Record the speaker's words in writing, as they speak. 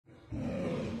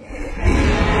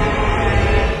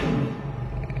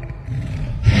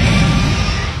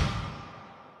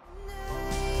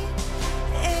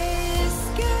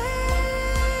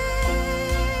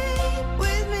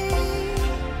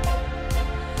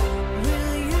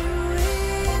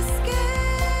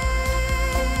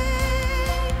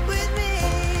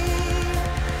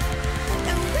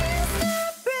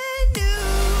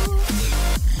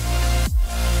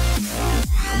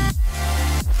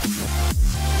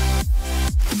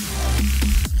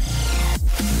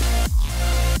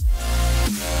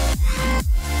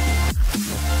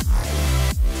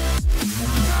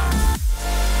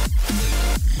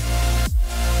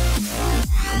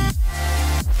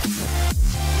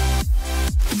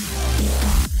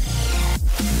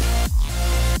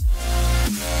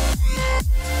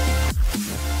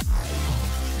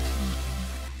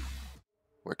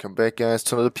Welcome back, guys,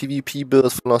 to another PvP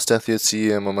build for Lost Death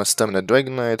DLC. I'm on my Stamina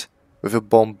Dragonknight with a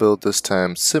bomb build this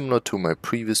time, similar to my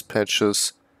previous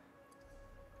patches,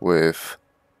 with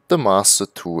the Master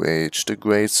 2H, the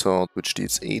Greatsword, which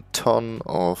deals a ton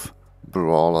of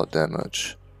brawler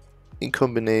damage, in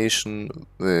combination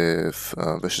with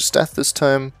Vicious Death this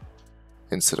time,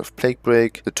 instead of Plague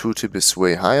Break. The tooltip is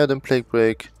way higher than Plague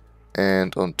Break,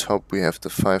 and on top we have the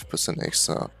 5%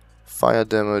 extra fire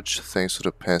damage thanks to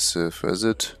the passive, where is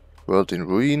it? World in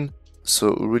Ruin.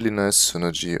 So a really nice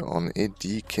synergy on a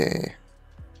DK.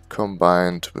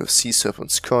 Combined with Sea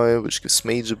Serpent's Coil, which gives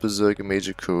major berserk and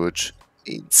major courage.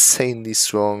 Insanely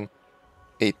strong.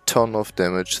 A ton of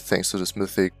damage thanks to this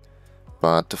mythic.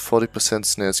 But the 40%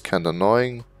 snare is kinda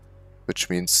annoying, which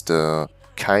means the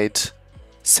kite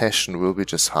session will be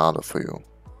just harder for you.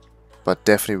 But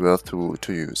definitely worth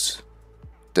to use.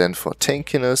 Then for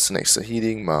tankiness and extra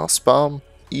healing, Mars Balm,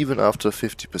 even after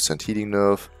 50% healing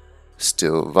nerf,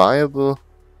 still viable.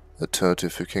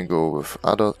 Alternative, you can go with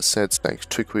other sets like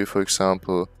Trickery for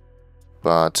example,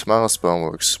 but Mars Balm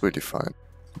works really fine.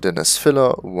 Then as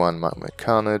filler, 1 Magma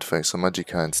Incarnate for extra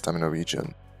Magicka and Stamina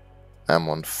regen. I'm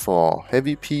on 4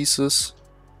 heavy pieces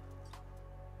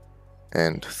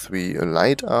and 3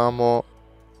 light armor.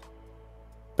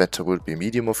 Better would be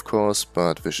medium of course,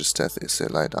 but Vicious Death is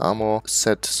a light armor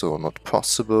set, so not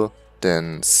possible.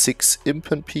 Then 6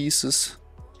 impen pieces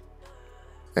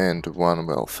and 1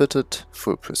 well fitted,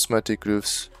 full prismatic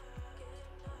glyphs.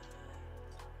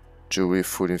 Jewelry,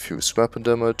 full infused weapon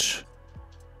damage.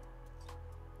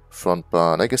 Front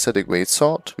bar, like I said, a great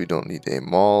sword, we don't need a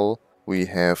maul. We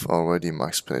have already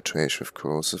max penetration with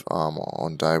corrosive armor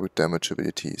on direct damage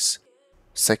abilities.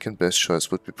 Second best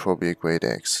choice would be probably a great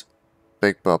axe.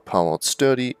 Backbar powered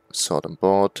sturdy, sword and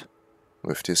board,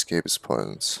 with the escapist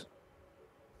poisons.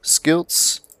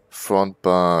 Skills, front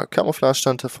bar camouflage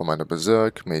hunter for minor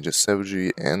berserk, major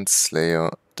savagery and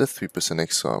slayer, the 3%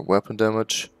 extra weapon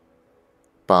damage.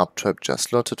 Barb trap just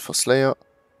slotted for slayer.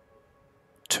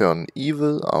 Turn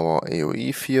evil, our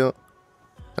AoE fear,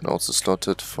 and also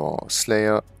slotted for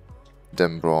slayer.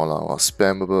 Then brawler, our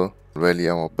spammable, rally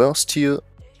our burst tier,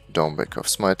 downback of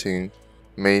smiting.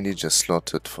 Mainly just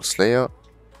slotted for Slayer.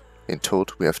 In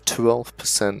total we have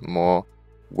 12% more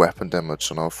weapon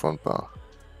damage on our front bar.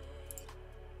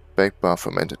 Back bar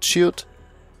fermented shield,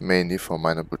 mainly for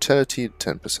minor brutality,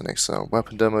 10% extra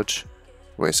weapon damage.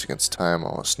 Race against time,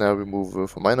 our snare removal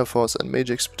for minor force and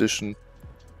major expedition.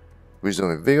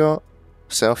 Resuming vigor,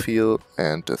 self heal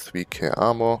and the 3k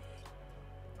armor.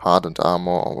 Hardened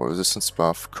armor, our resistance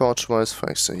buff, Corchwise for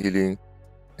extra healing.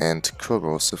 And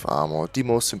corrosive armor, the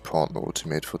most important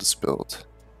ultimate for this build.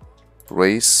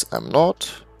 Race, I'm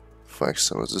not, for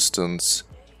extra resistance,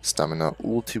 stamina,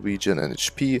 ulti regen and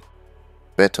HP.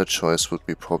 Better choice would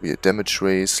be probably a damage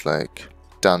race like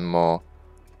Dunmore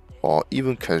or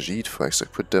even Khajiit for extra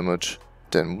crit damage.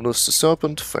 Then Munus the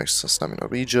Serpent for extra stamina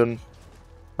regen.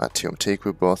 Artium Take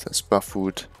Rebirth as buff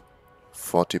food,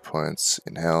 40 points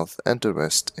in health and the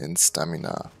rest in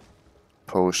stamina.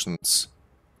 Potions,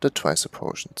 the twice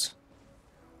potions.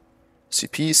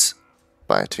 CPs,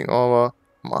 Biting Aura,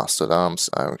 Mastered Arms,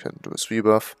 Iron Can Duelist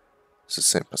Rebuff, the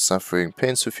same as Suffering,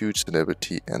 Pain's Refuge,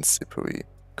 Celebrity and Slippery.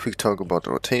 Quick talk about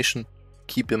the rotation.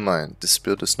 Keep in mind, this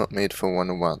build is not made for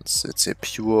 1-on-1s, it's a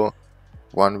pure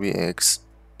 1vx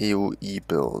AoE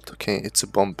build, okay? It's a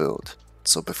bomb build.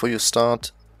 So before you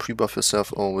start, pre-buff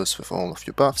yourself always with all of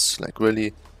your buffs, like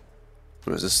Rally,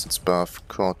 Resistance buff,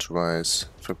 Cauterize,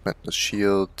 Fragmentless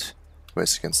Shield,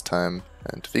 Race Against Time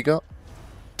and Vigor.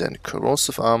 Then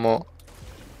Corrosive Armor,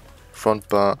 Front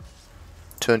Bar,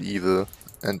 Turn Evil,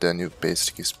 and then you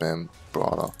basically spam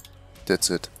Brawler. That's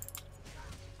it.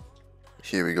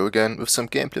 Here we go again with some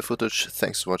gameplay footage.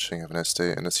 Thanks for watching, have a nice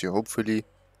day, and I'll see you hopefully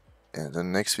in the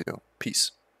next video.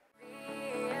 Peace.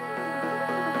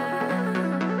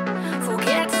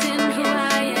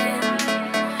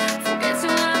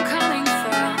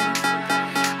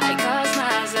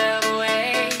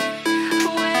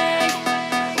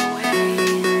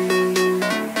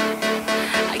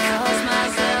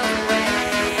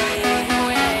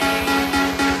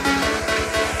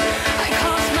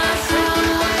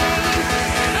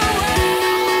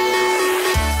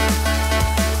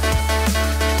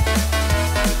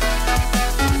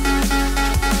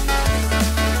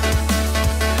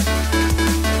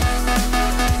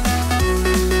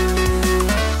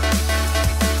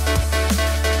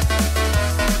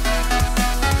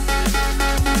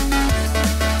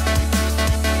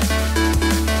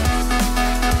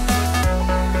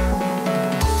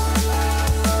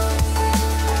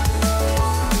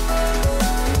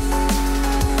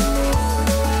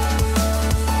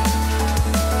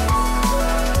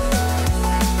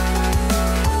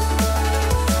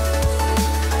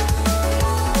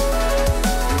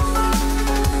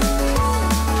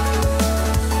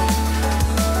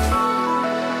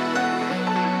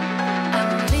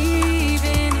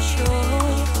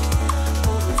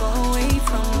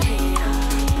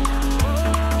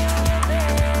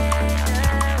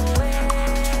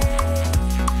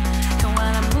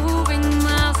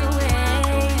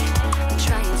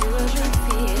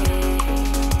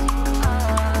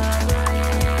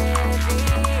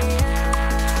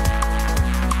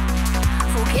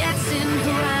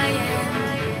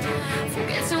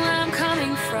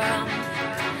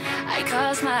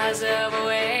 has ever